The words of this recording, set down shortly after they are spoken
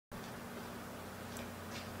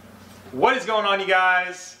What is going on, you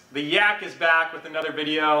guys? The Yak is back with another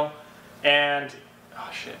video, and oh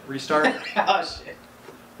shit, restart. Oh shit.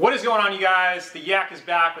 What is going on, you guys? The Yak is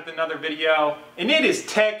back with another video, and it is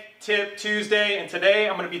Tech Tip Tuesday, and today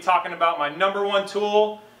I'm going to be talking about my #1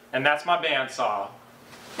 tool, and that's my bandsaw.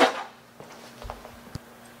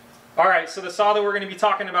 Alright, so the saw that we're going to be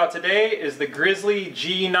talking about today is the Grizzly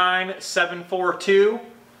G9742,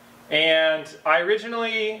 and I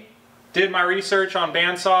originally did my research on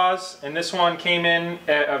bandsaws, and this one came in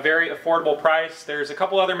at a very affordable price. There's a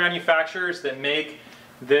couple other manufacturers that make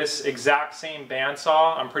this exact same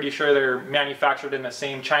bandsaw. I'm pretty sure they're manufactured in the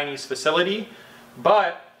same Chinese facility,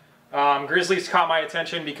 but Grizzly's caught my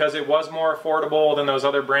attention because it was more affordable than those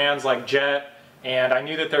other brands like Jet, and I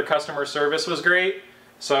knew that their customer service was great,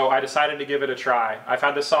 so I decided to give it a try. I've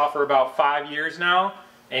had this saw for about 5 years now,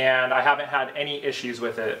 and I haven't had any issues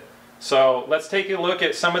with it. So let's take a look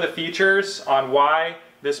at some of the features on why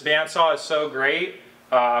this bandsaw is so great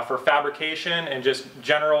for fabrication and just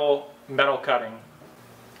general metal cutting.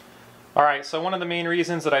 Alright, so one of the main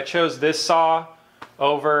reasons that I chose this saw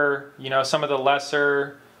over, some of the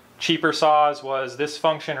lesser, cheaper saws was this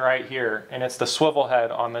function right here, and it's the swivel head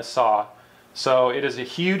on this saw. So it is a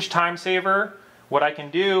huge time saver. What I can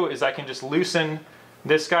do is I can just loosen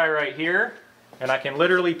this guy right here, and I can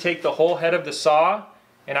literally take the whole head of the saw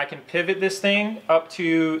and I can pivot this thing up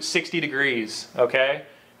to 60 degrees, okay?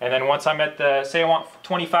 And then once I'm at the, say I want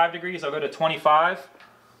 25 degrees, I'll go to 25,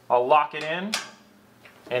 I'll lock it in.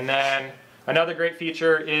 And then another great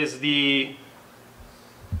feature is the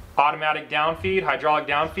automatic downfeed, hydraulic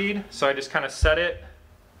downfeed. So I just kind of set it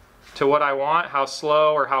to what I want, how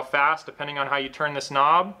slow or how fast, depending on how you turn this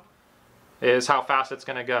knob, is how fast it's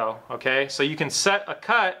gonna go, okay? So you can set a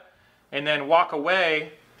cut and then walk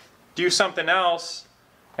away, do something else,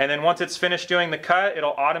 and then once it's finished doing the cut,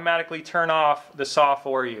 it'll automatically turn off the saw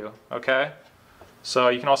for you, okay? So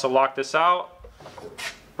you can also lock this out,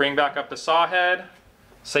 bring back up the saw head,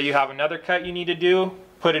 say you have another cut you need to do,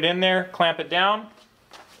 put it in there, clamp it down,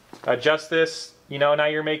 adjust this, now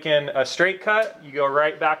you're making a straight cut, you go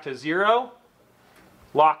right back to 0,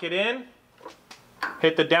 lock it in,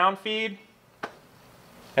 hit the down feed,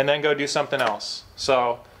 and then go do something else.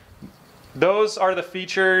 So those are the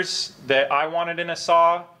features that I wanted in a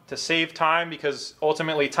saw to save time, because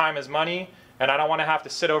ultimately time is money, and I don't want to have to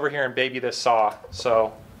sit over here and baby this saw.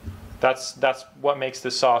 So that's what makes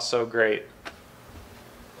this saw so great.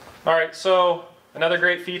 Alright, so another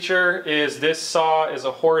great feature is this saw is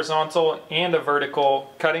a horizontal and a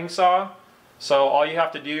vertical cutting saw. So all you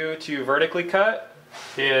have to do to vertically cut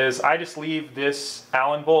is I just leave this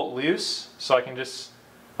Allen bolt loose, so I can just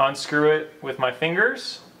unscrew it with my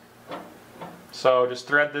fingers. So just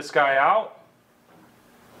thread this guy out.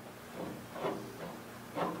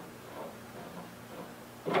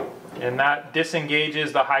 And that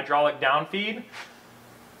disengages the hydraulic downfeed.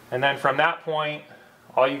 And then from that point,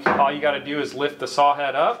 all you got to do is lift the saw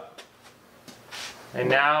head up. And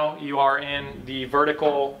now you are in the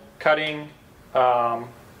vertical cutting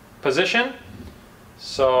position.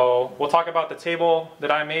 So we'll talk about the table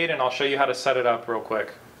that I made, and I'll show you how to set it up real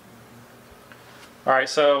quick. Alright,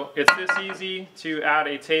 so it's this easy to add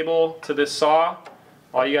a table to this saw.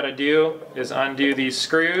 All you got to do is undo these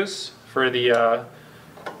screws for the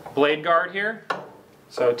blade guard here.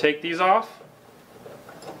 So take these off.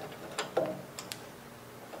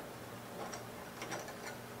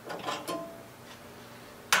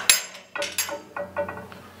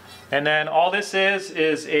 And then all this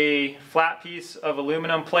is a flat piece of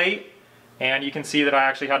aluminum plate, and you can see that I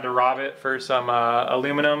actually had to rob it for some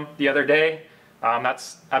aluminum the other day.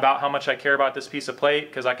 That's about how much I care about this piece of plate,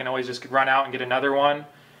 because I can always just run out and get another one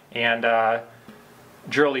and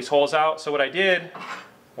drill these holes out. So what I did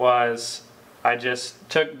was I just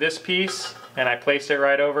took this piece and I placed it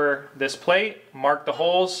right over this plate, marked the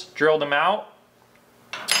holes, drilled them out,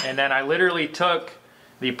 and then I literally took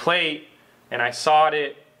the plate and I sawed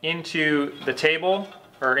it into the table,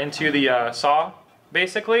 or into the saw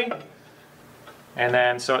basically, and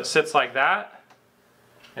then so it sits like that.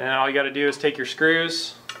 And then all you got to do is take your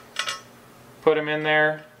screws, put them in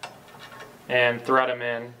there, and thread them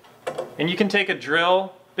in. And you can take a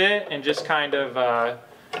drill bit and just kind of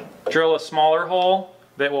drill a smaller hole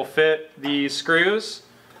that will fit these screws,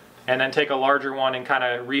 and then take a larger one and kind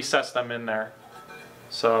of recess them in there.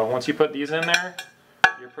 So once you put these in there,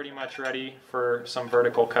 you're pretty much ready for some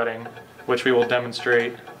vertical cutting, which we will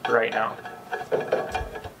demonstrate right now.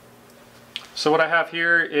 So what I have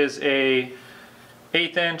here is a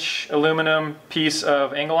 1/8" aluminum piece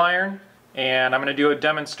of angle iron, and I'm going to do a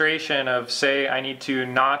demonstration of, say I need to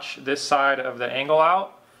notch this side of the angle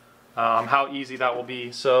out, how easy that will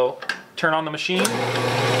be. So turn on the machine.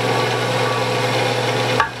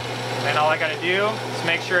 And all I gotta do is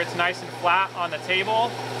make sure it's nice and flat on the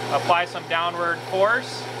table, apply some downward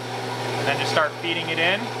force, and then just start feeding it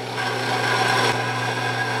in.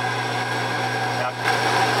 Now,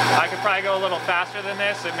 I could probably go a little faster than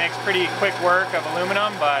this. It makes pretty quick work of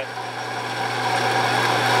aluminum, but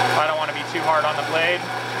I don't want to be too hard on the blade.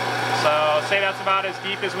 So say that's about as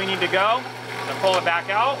deep as we need to go. So pull it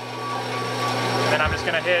back out. And then I'm just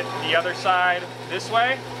going to hit the other side this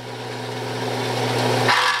way.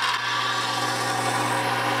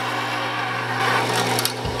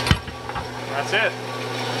 That's it.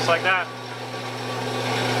 Just like that.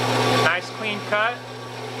 Nice clean cut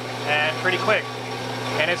and pretty quick.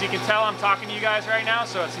 And as you can tell, I'm talking to you guys right now,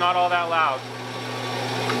 so it's not all that loud.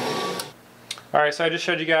 Alright, so I just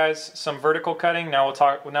showed you guys some vertical cutting. Now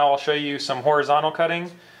I'll show you some horizontal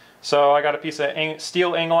cutting. So I got a piece of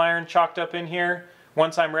steel angle iron chalked up in here.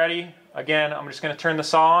 Once I'm ready, again, I'm just going to turn the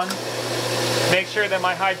saw on. Make sure that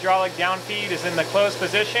my hydraulic down feed is in the closed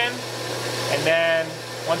position. And then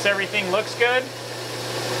once everything looks good,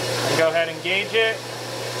 I go ahead and gauge it.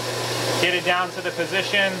 Get it down to the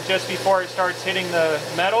position just before it starts hitting the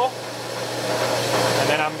metal. And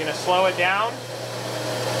then I'm going to slow it down.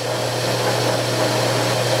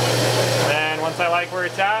 And then once I like where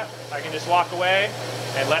it's at, I can just walk away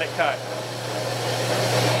and let it cut.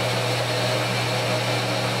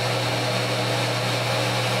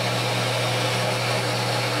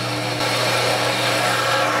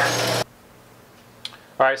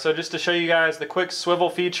 Alright, so just to show you guys the quick swivel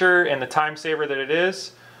feature and the time saver that it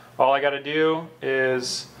is, all I got to do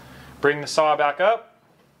is bring the saw back up,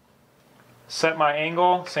 set my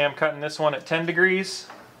angle, say I'm cutting this one at 10 degrees,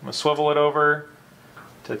 I'm going to swivel it over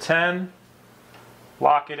to 10,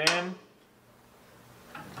 lock it in.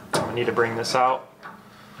 I need to bring this out.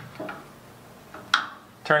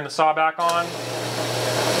 Turn the saw back on,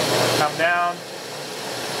 come down.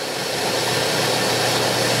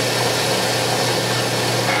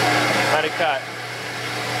 Let it cut.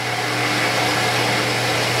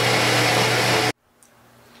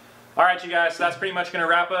 Alright you guys, so that's pretty much going to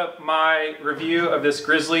wrap up my review of this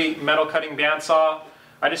Grizzly metal cutting bandsaw.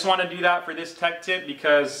 I just want to do that for this tech tip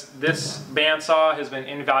because this bandsaw has been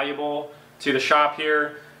invaluable to the shop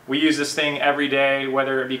here. We use this thing every day,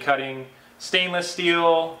 whether it be cutting stainless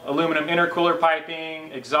steel, aluminum intercooler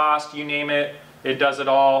piping, exhaust, you name it, it does it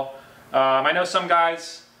all. I know some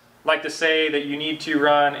guys like to say that you need to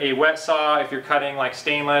run a wet saw if you're cutting like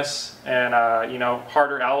stainless and you know,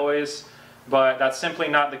 harder alloys, but that's simply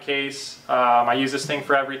not the case. I use this thing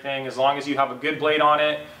for everything. As long as you have a good blade on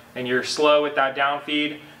it and you're slow with that down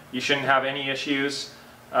feed, you shouldn't have any issues.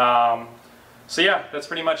 So yeah, that's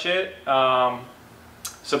pretty much it.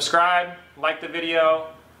 Subscribe, like the video,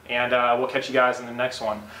 and we'll catch you guys in the next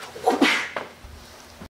one.